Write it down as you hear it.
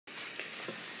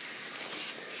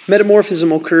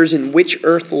Metamorphism occurs in which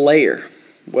earth layer?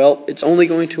 Well, it's only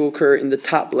going to occur in the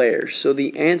top layer. So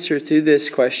the answer to this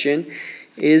question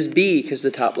is B, because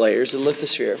the top layer is the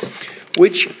lithosphere.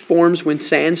 Which forms when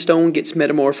sandstone gets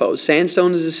metamorphosed?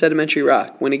 Sandstone is a sedimentary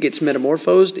rock. When it gets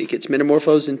metamorphosed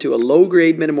into a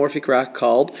low-grade metamorphic rock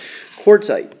called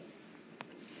quartzite.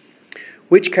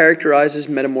 Which characterizes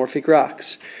metamorphic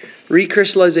rocks?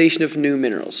 Recrystallization of new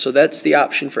minerals. So that's the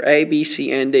option for A, B,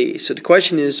 C, and D. So the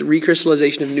question is, the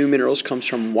recrystallization of new minerals comes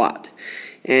from what?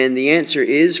 And the answer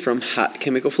is from hot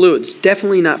chemical fluids.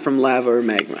 Definitely not from lava or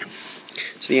magma.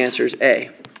 So the answer is A.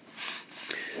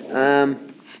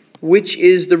 Which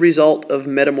is the result of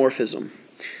metamorphism?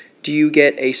 Do you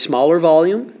get a smaller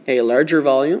volume, a larger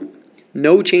volume,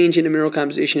 no change in the mineral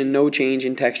composition, and no change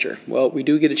in texture? Well, we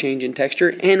do get a change in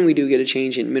texture, and we do get a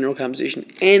change in mineral composition,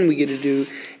 and we do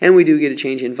get a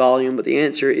change in volume, but the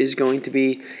answer is going to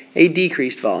be a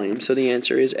decreased volume. So the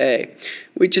answer is A.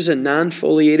 Which is a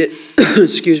non-foliated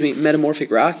metamorphic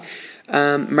rock?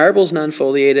 Marble's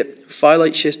non-foliated,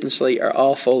 phyllite, schist, and slate are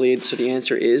all foliated, so the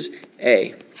answer is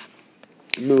A.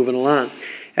 Moving along.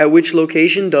 At which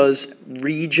location does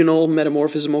regional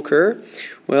metamorphism occur?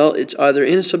 Well, it's either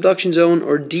in a subduction zone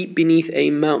or deep beneath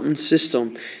a mountain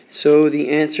system. So the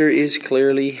answer is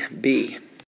clearly B.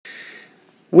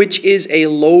 Which is a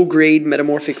low-grade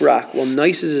metamorphic rock? Well,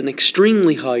 gneiss is an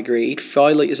extremely high grade,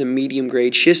 phyllite is a medium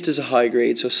grade, schist is a high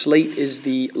grade, so slate is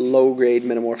the low-grade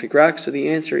metamorphic rock, so the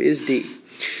answer is D.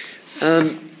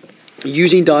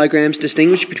 Using diagrams,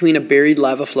 distinguish between a buried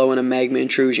lava flow and a magma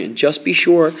intrusion. Just be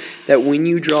sure that when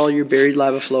you draw your buried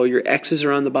lava flow, your X's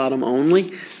are on the bottom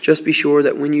only. Just be sure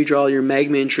that when you draw your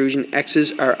magma intrusion,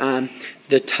 X's are on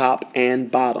the top and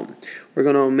bottom. We're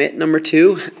going to omit number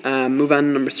 2, move on to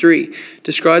number 3.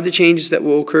 Describe the changes that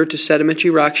will occur to sedimentary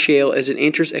rock shale as it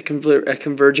enters a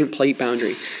convergent plate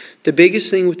boundary. The biggest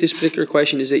thing with this particular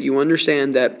question is that you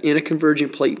understand that in a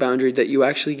convergent plate boundary that you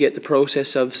actually get the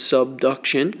process of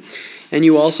subduction, and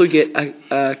you also get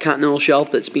a continental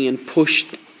shelf that's being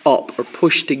pushed up or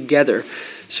pushed together.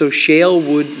 So shale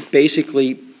would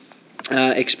basically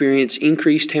experience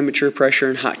increased temperature, pressure,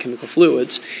 and hot chemical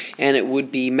fluids, and it would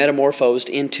be metamorphosed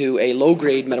into a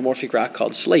low-grade metamorphic rock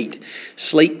called slate.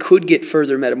 Slate could get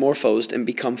further metamorphosed and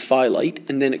become phyllite,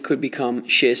 and then it could become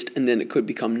schist, and then it could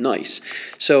become gneiss.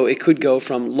 So it could go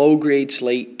from low-grade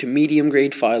slate to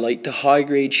medium-grade phyllite to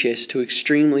high-grade schist to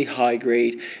extremely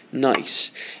high-grade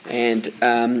gneiss. And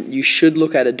you should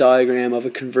look at a diagram of a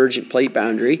convergent plate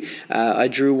boundary. I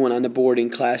drew one on the board in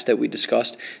class that we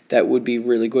discussed that would be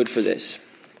really good for this.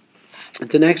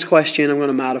 The next question I'm going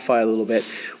to modify a little bit.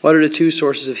 What are the two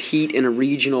sources of heat in a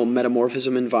regional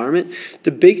metamorphism environment?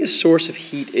 The biggest source of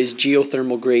heat is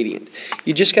geothermal gradient.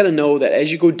 You just got to know that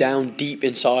as you go down deep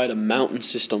inside a mountain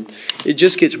system, it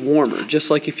just gets warmer. Just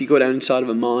like if you go down inside of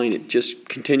a mine, it just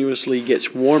continuously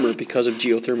gets warmer because of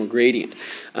geothermal gradient.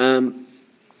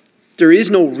 There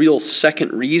is no real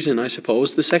second reason, I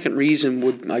suppose. The second reason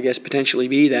would, I guess, potentially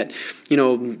be that, you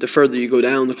know, the further you go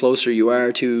down, the closer you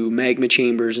are to magma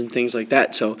chambers and things like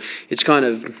that. So it's kind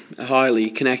of highly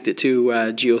connected to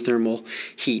geothermal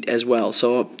heat as well.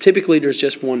 So typically there's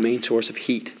just one main source of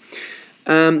heat.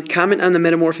 Comment on the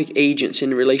metamorphic agents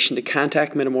in relation to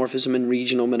contact metamorphism and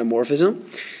regional metamorphism.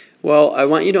 Well, I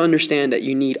want you to understand that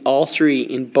you need all three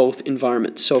in both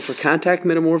environments. So for contact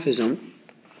metamorphism,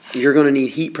 you're going to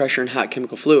need heat, pressure, and hot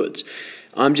chemical fluids.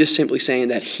 I'm just simply saying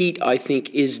that heat, I think,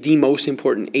 is the most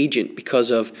important agent because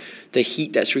of the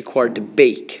heat that's required to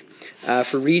bake.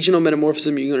 For regional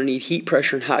metamorphism, you're going to need heat,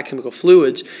 pressure, and hot chemical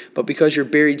fluids, but because you're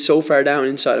buried so far down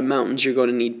inside of mountains, you're going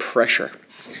to need pressure.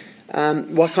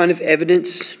 What kind of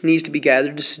evidence needs to be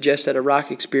gathered to suggest that a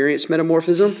rock experienced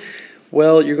metamorphism?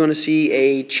 Well, you're going to see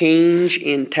a change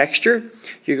in texture,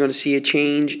 you're going to see a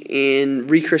change in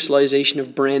recrystallization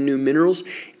of brand new minerals,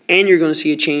 and you're going to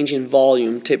see a change in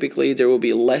volume. Typically, there will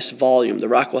be less volume. The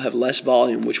rock will have less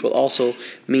volume, which will also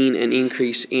mean an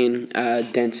increase in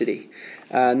density.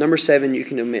 Number 7, you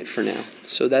can omit for now.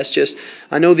 So that's just,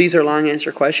 I know these are long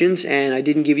answer questions, and I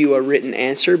didn't give you a written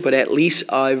answer, but at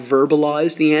least I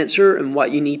verbalized the answer and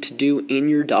what you need to do in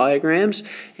your diagrams,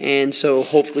 and so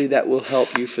hopefully that will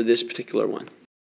help you for this particular one.